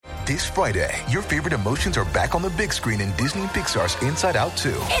This Friday, your favorite emotions are back on the big screen in Disney and Pixar's Inside Out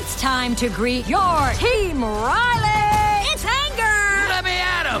 2. It's time to greet your Team Riley. It's anger. Let me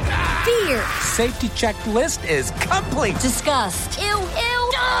at him. Fear. Safety checklist is complete. Disgust. Ew.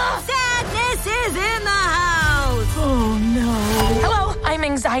 Sadness is in the house. Oh, no. Hello, I'm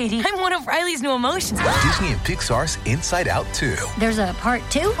anxiety. I'm one of Riley's new emotions. Disney and Pixar's Inside Out 2. There's a part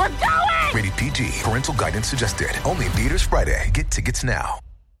 2? We're going! Rated PG. Parental guidance suggested. Only in theaters Friday. Get tickets now.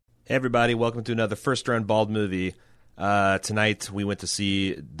 Hey everybody, welcome to another First Run Bald movie. Tonight we went to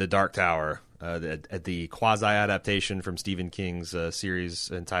see The Dark Tower, at the quasi-adaptation from Stephen King's series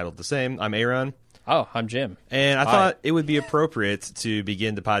entitled the same. I'm Aaron. Oh, I'm Jim. And I thought it would be appropriate to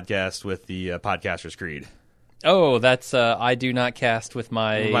begin the podcast with the Podcaster's Creed. Oh, that's I do not cast with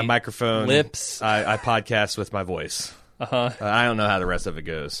my microphone. Lips. I podcast with my voice. I don't know how the rest of it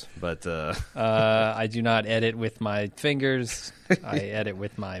goes, but I do not edit with my fingers. I edit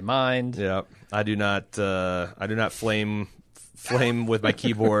with my mind. Yeah, I do not flame with my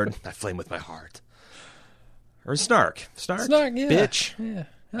keyboard. I flame with my heart. Or snark, yeah. bitch.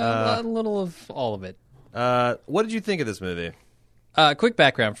 Yeah, a little of all of it. What did you think of this movie? Quick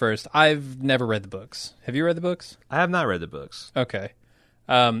background first. I've never read the books. Have you read the books? I have not read the books. Okay.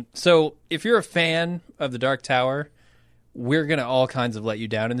 So if you're a fan of The Dark Tower, we're going to all kinds of let you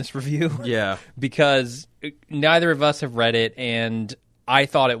down in this review. Yeah. Because neither of us have read it, and I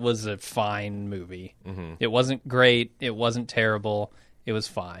thought it was a fine movie. Mm-hmm. It wasn't great. It wasn't terrible. It was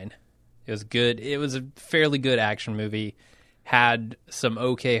fine. It was good. It was a fairly good action movie. Had some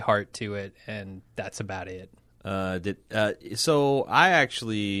okay heart to it, and that's about it. So I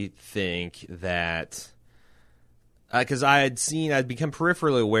actually think that because I'd become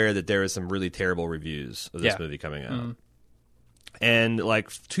peripherally aware that there was some really terrible reviews of this movie coming out. Mm-hmm. And like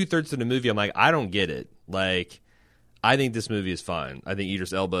 2/3 of the movie, I'm like, I don't get it. Like, I think this movie is fine. I think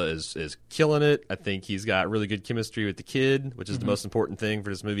Idris Elba is killing it. I think he's got really good chemistry with the kid, which is the most important thing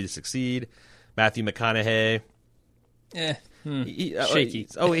for this movie to succeed. Matthew McConaughey, shaky.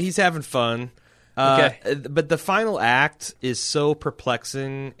 He's having fun. Okay. But the final act is so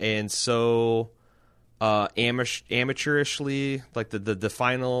perplexing and so amateurishly, like the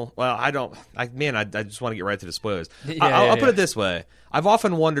final. Well, I just want to get right to the spoilers. I'll put it this way: I've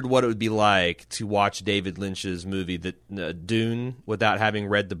often wondered what it would be like to watch David Lynch's movie, Dune, without having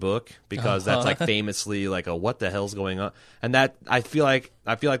read the book, because that's like famously like a what the hell's going on, and that I feel like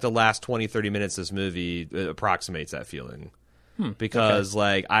the last 20-30 minutes of this movie approximates that feeling, because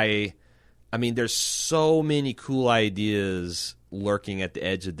like I mean, there's so many cool ideas lurking at the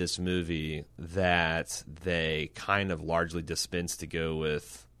edge of this movie that they kind of largely dispense to go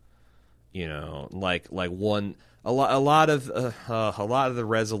with, like one. A lot of the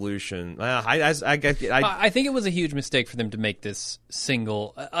resolution. I think it was a huge mistake for them to make this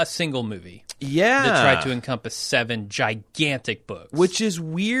a single movie. Yeah, that tried to encompass 7 gigantic books, which is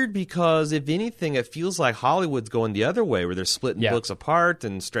weird because if anything, it feels like Hollywood's going the other way, where they're splitting books apart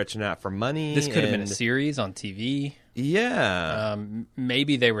and stretching out for money. This could have been a series on TV. Yeah,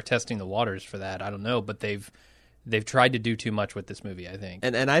 maybe they were testing the waters for that. I don't know, but they've tried to do too much with this movie, I think.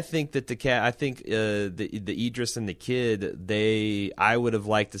 And I think that the Idris and the kid, I would have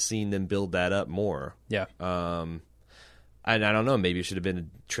liked to seen them build that up more. Yeah. And I don't know, maybe it should have been a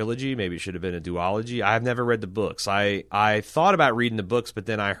trilogy, maybe it should have been a duology. I've never read the books. I thought about reading the books, but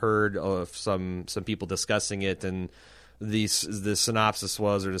then I heard of some people discussing it, and the synopsis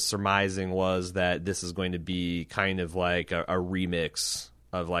was, or the surmising was, that this is going to be kind of like a remix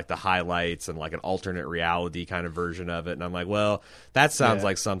of like the highlights and like an alternate reality kind of version of it. And I'm like, well, that sounds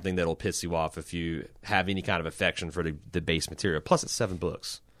like something that'll piss you off if you have any kind of affection for the base material. Plus it's 7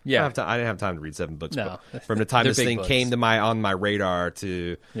 books. Yeah. I didn't have time to read 7 books. No. From the time this thing books. came to on my radar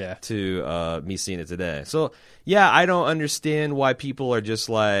to me seeing it today. So yeah, I don't understand why people are just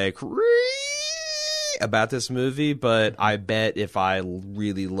like about this movie, but I bet if I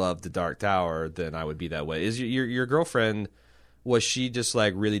really loved The Dark Tower, then I would be that way. Is your girlfriend, was she just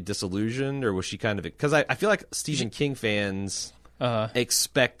like really disillusioned, or was she kind of, because I feel like Stephen King fans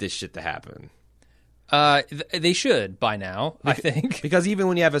expect this shit to happen. They should by now, I think. Because even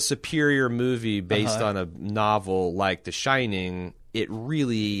when you have a superior movie based on a novel like The Shining, it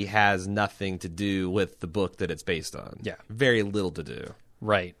really has nothing to do with the book that it's based on. Yeah. Very little to do.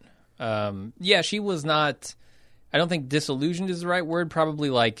 Right. She was not, I don't think disillusioned is the right word,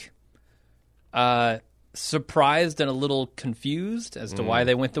 probably like surprised and a little confused as to why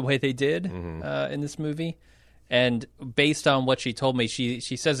they went the way they did in this movie. And based on what she told me, she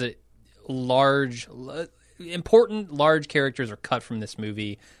says that important large characters are cut from this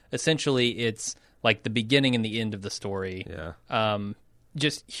movie. Essentially, it's like the beginning and the end of the story. Yeah.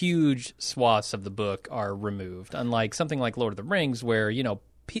 just huge swaths of the book are removed. Unlike something like Lord of the Rings, where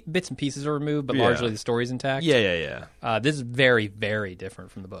bits and pieces are removed, but largely the story's intact. Yeah. This is very, very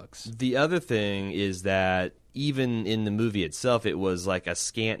different from the books. The other thing is that even in the movie itself, it was like a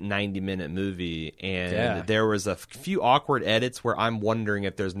scant 90-minute movie, and there was a few awkward edits where I'm wondering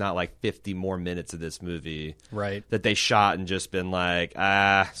if there's not like 50 more minutes of this movie that they shot and just been like,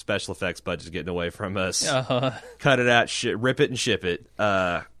 special effects budget's getting away from us. Cut it out, rip it and ship it.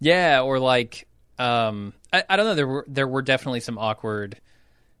 Or like, I don't know, there were definitely some awkward,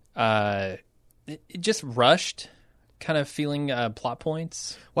 just rushed kind of feeling plot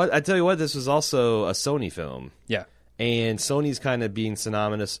points. Well, I tell you what, this was also a Sony film. Yeah. And Sony's kind of being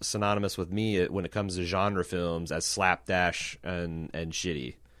synonymous with me when it comes to genre films as slapdash and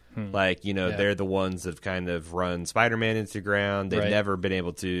shitty. Like, they're the ones that have kind of run Spider-Man into the ground. They've never been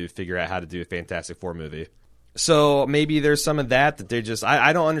able to figure out how to do a Fantastic Four movie. So maybe there's some of that they're just...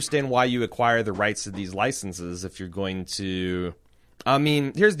 I don't understand why you acquire the rights to these licenses if you're going to... I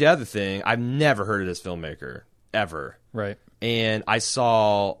mean, here's the other thing. I've never heard of this filmmaker. Ever. Right. And I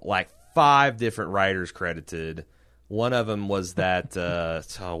saw like 5 different writers credited. One of them was that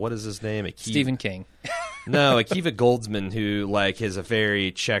what is his name? Stephen King. No, Akiva Goldsman, who like has a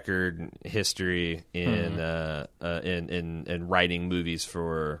very checkered history in writing movies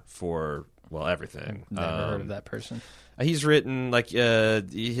for everything. Never heard of that person. He's written like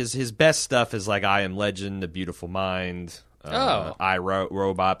his best stuff is like I Am Legend, A Beautiful Mind. I Wrote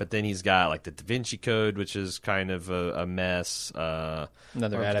Robot, but then he's got like the Da Vinci Code, which is kind of a mess.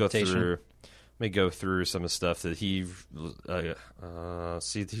 Another adaptation. Let me go through some of the stuff that he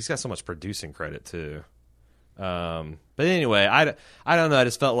see. He's got so much producing credit too. But anyway, I don't know. I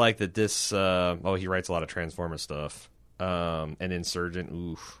just felt like that this. He writes a lot of Transformer stuff. And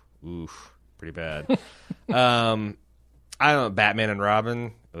Insurgent. Oof, pretty bad. I don't know. Batman and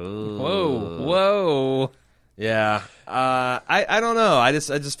Robin. Ooh. Whoa. Yeah, I don't know. I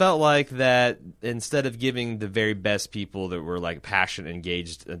just felt like that instead of giving the very best people that were like passionate,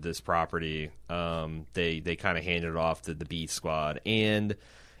 engaged in this property, they kind of handed it off to the B Squad, and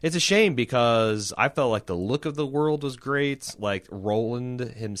it's a shame because I felt like the look of the world was great. Like Roland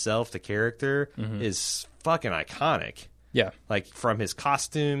himself, the character, is fucking iconic. Yeah, like from his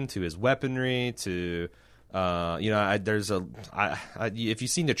costume to his weaponry to. If you've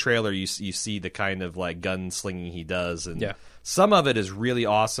seen the trailer, you see the kind of like gunslinging he does, and some of it is really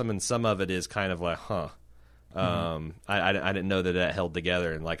awesome, and some of it is kind of like, I didn't know that held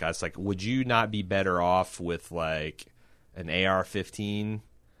together, and like I was like, would you not be better off with like an AR-15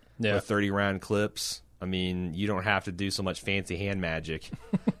 with 30-round clips? I mean, you don't have to do so much fancy hand magic.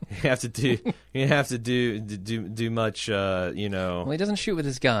 You have to do much. Well, he doesn't shoot with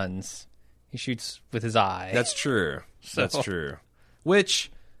his guns. He shoots with his eye. That's true. That's true.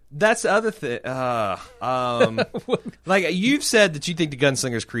 That's the other thing. Like you've said that you think the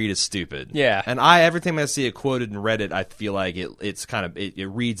Gunslinger's Creed is stupid. Yeah. And every time I see it quoted in Reddit, I feel like it's kind of it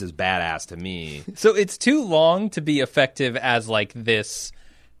reads as badass to me. So it's too long to be effective as like this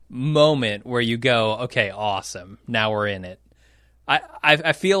moment where you go, okay, awesome. Now we're in it.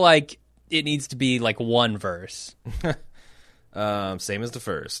 I feel like it needs to be like one verse. Same as the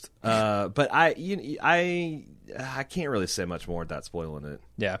first. But I can't really say much more without spoiling it.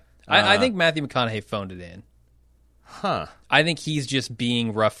 Yeah. I think Matthew McConaughey phoned it in. Huh. I think he's just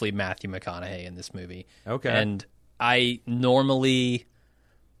being roughly Matthew McConaughey in this movie. Okay. And I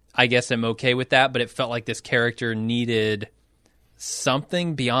guess I'm okay with that, but it felt like this character needed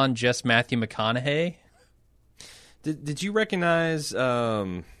something beyond just Matthew McConaughey. Did you recognize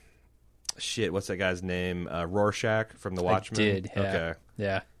what's that guy's name? Rorschach from The Watchmen? I did, yeah. Okay.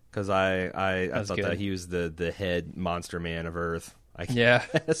 Yeah. Because I thought good. that he was the head monster man of Earth. Yeah,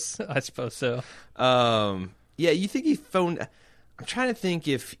 I suppose so. You think he phoned... I'm trying to think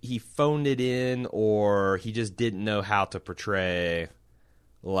if he phoned it in or he just didn't know how to portray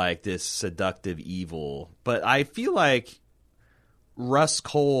like this seductive evil. But I feel like Russ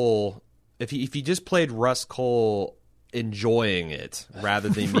Cole, if he just played Russ Cole enjoying it rather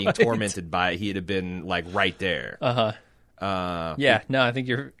than being tormented by it, he'd have been like right there. Yeah, no, I think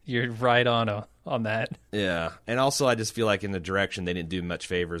you're right on that. Yeah, and also I just feel like in the direction they didn't do much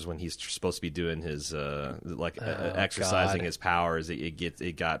favors when he's supposed to be doing his exercising God. his powers.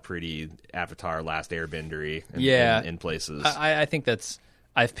 It got pretty Avatar: Last Airbender-y in places. I think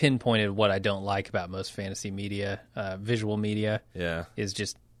I've pinpointed what I don't like about most fantasy media, visual media. Yeah, is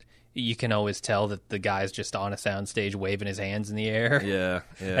just you can always tell that the guy's just on a soundstage waving his hands in the air. Yeah.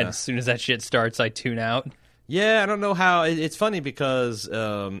 And as soon as that shit starts, I tune out. Yeah, I don't know how. It's funny because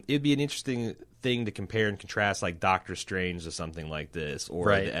it'd be an interesting thing to compare and contrast like Doctor Strange to something like this, or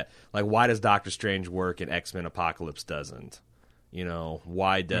Right. like why does Doctor Strange work and X-Men Apocalypse doesn't? You know,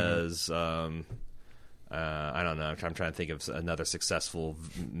 why does I don't know. I'm trying to think of another successful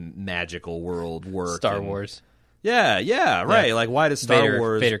magical world work. Star Wars. Yeah, right. Yeah. Like, why does Star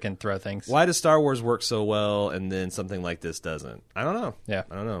Wars? Vader can throw things. Why does Star Wars work so well, and then something like this doesn't? I don't know. Yeah,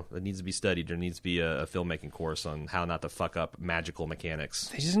 I don't know. It needs to be studied. There needs to be a filmmaking course on how not to fuck up magical mechanics.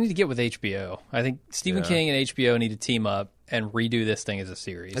 They just need to get with HBO. I think Stephen King and HBO need to team up and redo this thing as a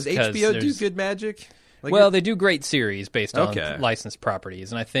series. Does HBO do good magic? Like, well, they do great series based on Okay. licensed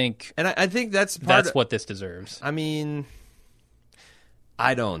properties, and I think I think that's what this deserves. I mean,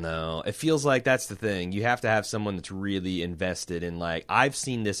 I don't know. It feels like that's the thing. You have to have someone that's really invested in, like, I've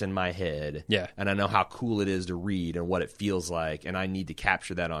seen this in my head, Yeah. and I know how cool it is to read and what it feels like, and I need to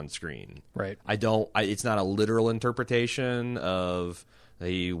capture that on screen. Right. It's not a literal interpretation of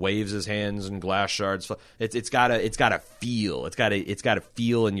he waves his hands and glass shards. It's gotta feel. It's gotta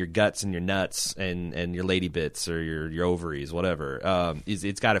feel in your guts and your nuts and your lady bits or your ovaries, whatever.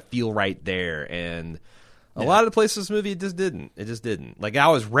 It's gotta feel right there. And a lot of the places in this movie, it just didn't. Like, I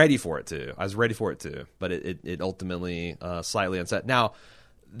was ready for it to. But it ultimately slightly unset. Now,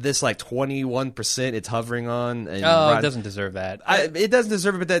 this like 21% it's hovering on. And it doesn't deserve that. It doesn't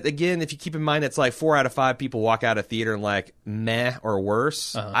deserve it, but that, again, if you keep in mind it's like 4 out of 5 people walk out of theater and like meh or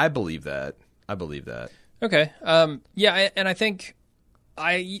worse, I believe that. Okay. Yeah, and I think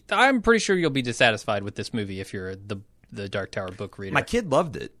I'm pretty sure you'll be dissatisfied with this movie if you're the Dark Tower book reader. My kid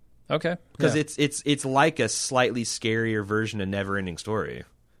loved it Okay. because Yeah. it's like a slightly scarier version of Neverending Story.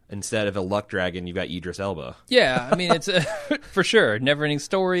 Instead of a luck dragon, you've got Idris Elba. Yeah, I mean, it's for sure Neverending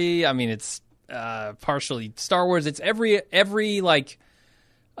Story. I mean, it's partially Star Wars. It's every like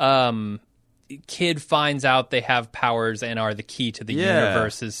kid finds out they have powers and are the key to the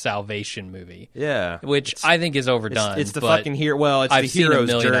universe's salvation movie. Yeah, which I think is overdone. It's the but fucking hero. Well, it's I've the seen a hero's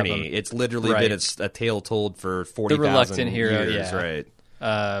million of journey. them. It's literally Right. been a tale told for 40,000 the reluctant hero, years, yeah.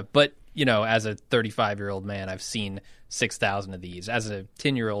 right? But you know, as a 35-year-old man, I've seen 6,000 of these. As a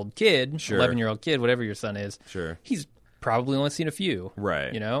 10-year-old kid, 11-year-old kid, whatever your son is, he's probably only seen a few,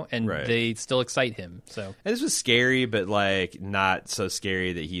 right? You know, and they still excite him. So, and this was scary, but like not so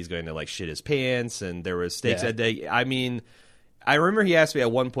scary that he's going to like shit his pants. And there was stakes that day. I mean, I remember he asked me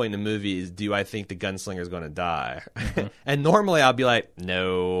at one point in the movie, "Do I think the gunslinger is going to die?" And normally I'll be like,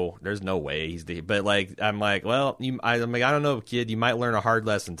 "No, there's no way he's the." But like, I'm like, "Well, I'm like, I don't know, kid. You might learn a hard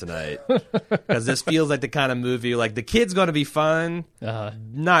lesson tonight because this feels like the kind of movie like the kid's going to be fun.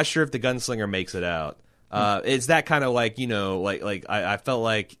 Not sure if the gunslinger makes it out. It's that kind of like, you know, like I felt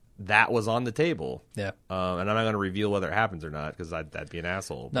like that was on the table. Yeah. And I'm not going to reveal whether it happens or not because that'd be an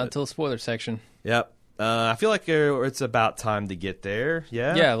asshole. Not until the spoiler section. Yep. I feel like it's about time to get there.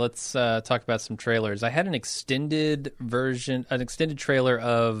 Yeah. Yeah, let's talk about some trailers. I had an extended trailer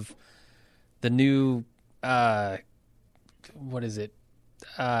of the new, what is it?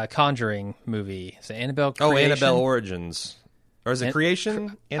 Conjuring movie. Is it Annabelle Creation? Oh, Annabelle Origins. Or is it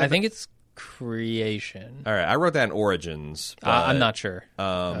Creation? I think it's Creation. All right, I wrote down Origins. But, I'm not sure.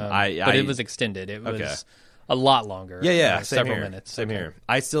 But it was extended. It was a lot longer. Yeah, several here. minutes. Same here.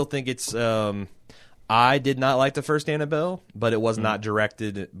 I still think it's... I did not like the first Annabelle, but it was not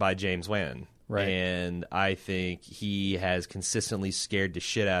directed by James Wan. Right. And I think he has consistently scared the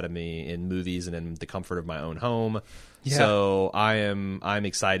shit out of me in movies and in the comfort of my own home. Yeah. So I'm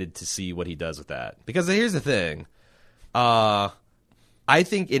excited to see what he does with that. Because here's the thing. I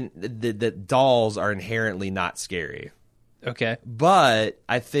think the dolls are inherently not scary. Okay. But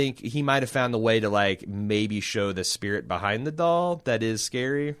I think he might have found the way to like maybe show the spirit behind the doll that is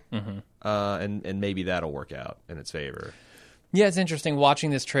scary. Mm-hmm. And maybe that'll work out in its favor. Yeah, it's interesting watching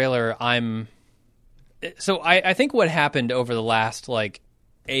this trailer. I think what happened over the last like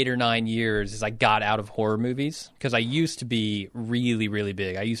 8 or 9 years is I got out of horror movies because I used to be really, really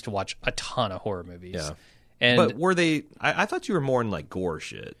big. I used to watch a ton of horror movies. Yeah. But were they? I thought you were more in like gore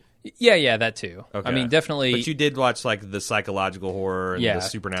shit. Yeah, that too. Okay. I mean, definitely. But you did watch like the psychological horror and the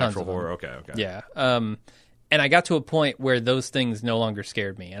supernatural horror. Okay. Yeah. And I got to a point where those things no longer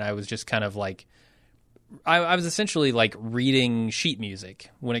scared me, and I was just kind of like, I was essentially like reading sheet music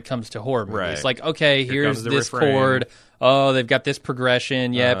when it comes to horror movies. Right. Like, okay, here's this refrain. chord. Oh, they've got this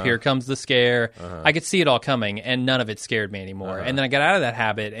progression. Yep, here comes the scare. I could see it all coming, and none of it scared me anymore. And then I got out of that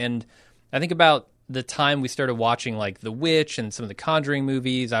habit, and I think about the time we started watching like The Witch and some of the Conjuring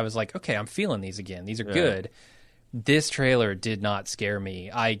movies, I was like, okay, I'm feeling these again. These are good. This trailer did not scare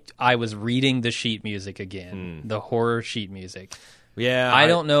me. I was reading the sheet music again, the horror sheet music. Yeah, I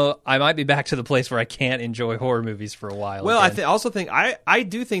don't know. I might be back to the place where I can't enjoy horror movies for a while. Well, again. I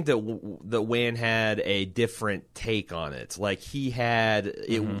do think that Wan had a different take on it. Like he had,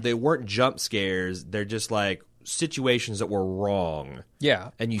 they weren't jump scares. They're just like situations that were wrong. Yeah,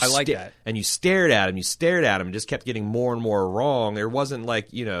 and I like that. And you stared at him, and just kept getting more and more wrong. There wasn't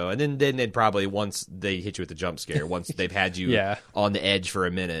like, and then they'd probably, once they hit you with the jump scare, once they've had you on the edge for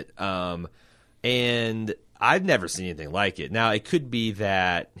a minute. And I've never seen anything like it. Now, it could be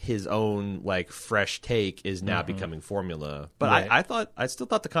that his own like fresh take is now becoming formula, but right. I still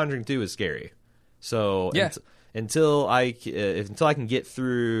thought The Conjuring 2 was scary. So until I can get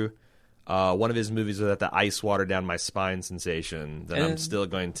through one of his movies without the ice water down my spine sensation, then I'm still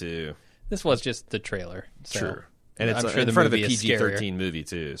going to. This was just the trailer. So True, and it's in front of a PG-13 movie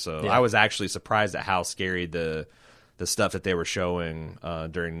too. So I was actually surprised at how scary the stuff that they were showing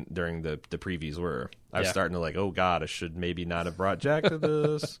during the previews were. I was starting to like, oh god, I should maybe not have brought Jack to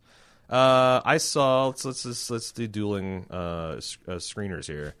this. I saw. Let's do dueling screeners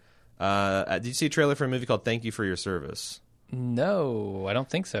here. Did you see a trailer for a movie called Thank You for Your Service? No, I don't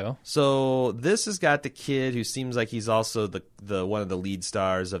think so. So this has got the kid who seems like he's also the one of the lead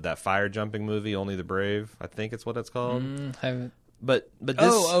stars of that fire jumping movie, Only the Brave. I think it's what it's called. But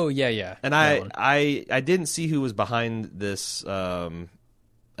this, yeah. And I didn't see who was behind this movie,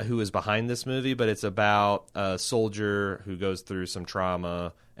 but it's about a soldier who goes through some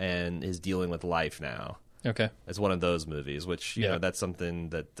trauma and is dealing with life now. Okay, it's one of those movies, which you know that's something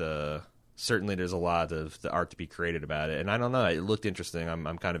that certainly there's a lot of the art to be created about it. And I don't know, it looked interesting.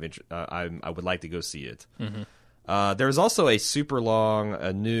 I'm kind of I would like to go see it. Mm-hmm. There was also a super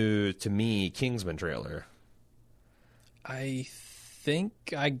long, new to me Kingsman trailer. I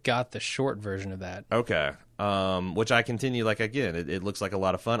think I got the short version of that. Okay. Which I continue, like, again, it looks like a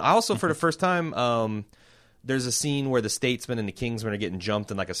lot of fun. I also, for the first time, there's a scene where the Statesman and the Kingsman are getting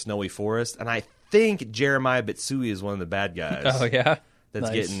jumped in, like, a snowy forest. And I think Jeremiah Bitsui is one of the bad guys. Oh, yeah? That's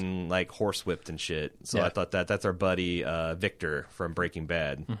getting, like, horsewhipped and shit. So I thought that's our buddy Victor from Breaking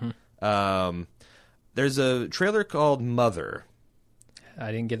Bad. Mm-hmm. There's a trailer called Mother.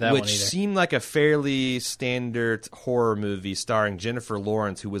 I didn't get that one either. Which seemed like a fairly standard horror movie starring Jennifer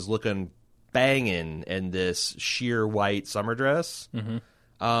Lawrence, who was looking banging in this sheer white summer dress. Mm-hmm.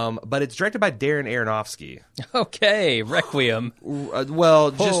 But it's directed by Darren Aronofsky. Okay, Requiem.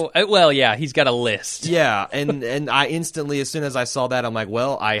 Yeah, he's got a list. Yeah, and I instantly, as soon as I saw that, I'm like,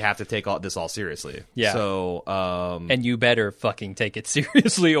 well, I have to take this all seriously. Yeah. So, and you better fucking take it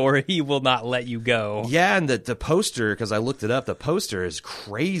seriously, or he will not let you go. Yeah, and the poster, because I looked it up, the poster is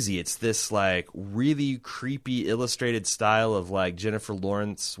crazy. It's this like really creepy illustrated style of like Jennifer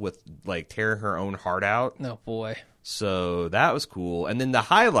Lawrence with like tearing her own heart out. Oh boy. So that was cool. And then the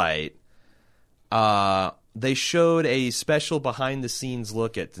highlight, they showed a special behind-the-scenes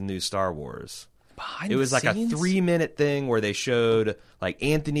look at the new Star Wars. It was like a 3-minute thing where they showed like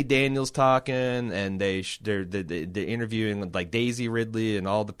Anthony Daniels talking, and they're interviewing like Daisy Ridley and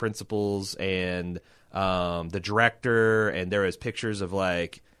all the principals and the director, and there was pictures of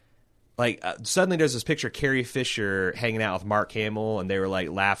suddenly there's this picture of Carrie Fisher hanging out with Mark Hamill, and they were like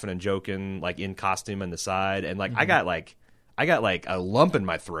laughing and joking, like in costume on the side, and like I got like a lump in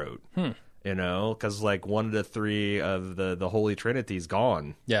my throat, because like one of the three of the Holy Trinity's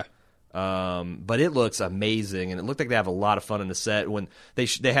gone. Yeah. But it looks amazing, and it looked like they have a lot of fun on the set. When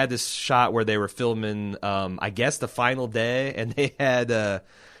they had this shot where they were filming, I guess the final day, and they had a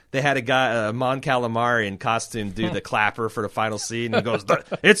guy, Mon Calamari in costume, do the clapper for the final scene, and he goes,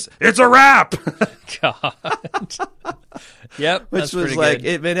 "It's a wrap." God. Yep, which that's was like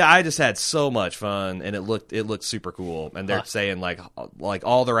I just had so much fun, and it looked super cool, and they're saying like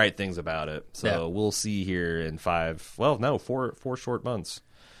all the right things about it. So we'll see here in 4 short months.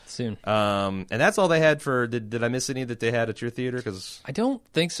 Soon. And that's all they had for. Did I miss any that they had at your theater? Because I don't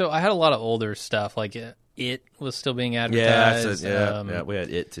think so. I had a lot of older stuff, like It was still being advertised. Yeah, we had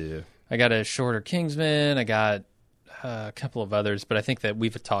It too. I got a shorter Kingsman. I got a couple of others, but I think that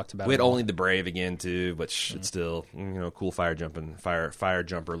we've talked about. We had Only the Brave again too, which it's still cool fire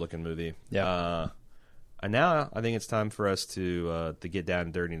jumper looking movie. Yeah. And now I think it's time for us to get down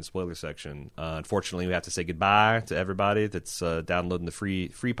and dirty in the spoiler section. Unfortunately, we have to say goodbye to everybody that's downloading the free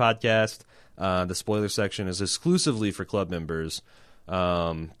podcast. The spoiler section is exclusively for club members.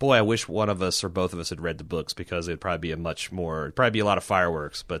 Boy, I wish one of us or both of us had read the books, because it'd probably be a lot of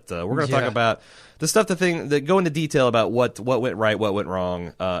fireworks. But we're going to talk about the stuff, that go into detail about what went right, what went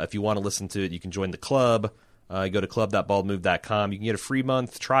wrong. If you want to listen to it, you can join the club. Go to club.baldmove.com. You can get a free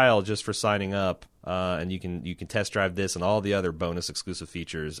month trial just for signing up. And you can test drive this and all the other bonus exclusive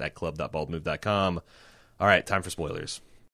features at club.baldmove.com. All right, time for spoilers.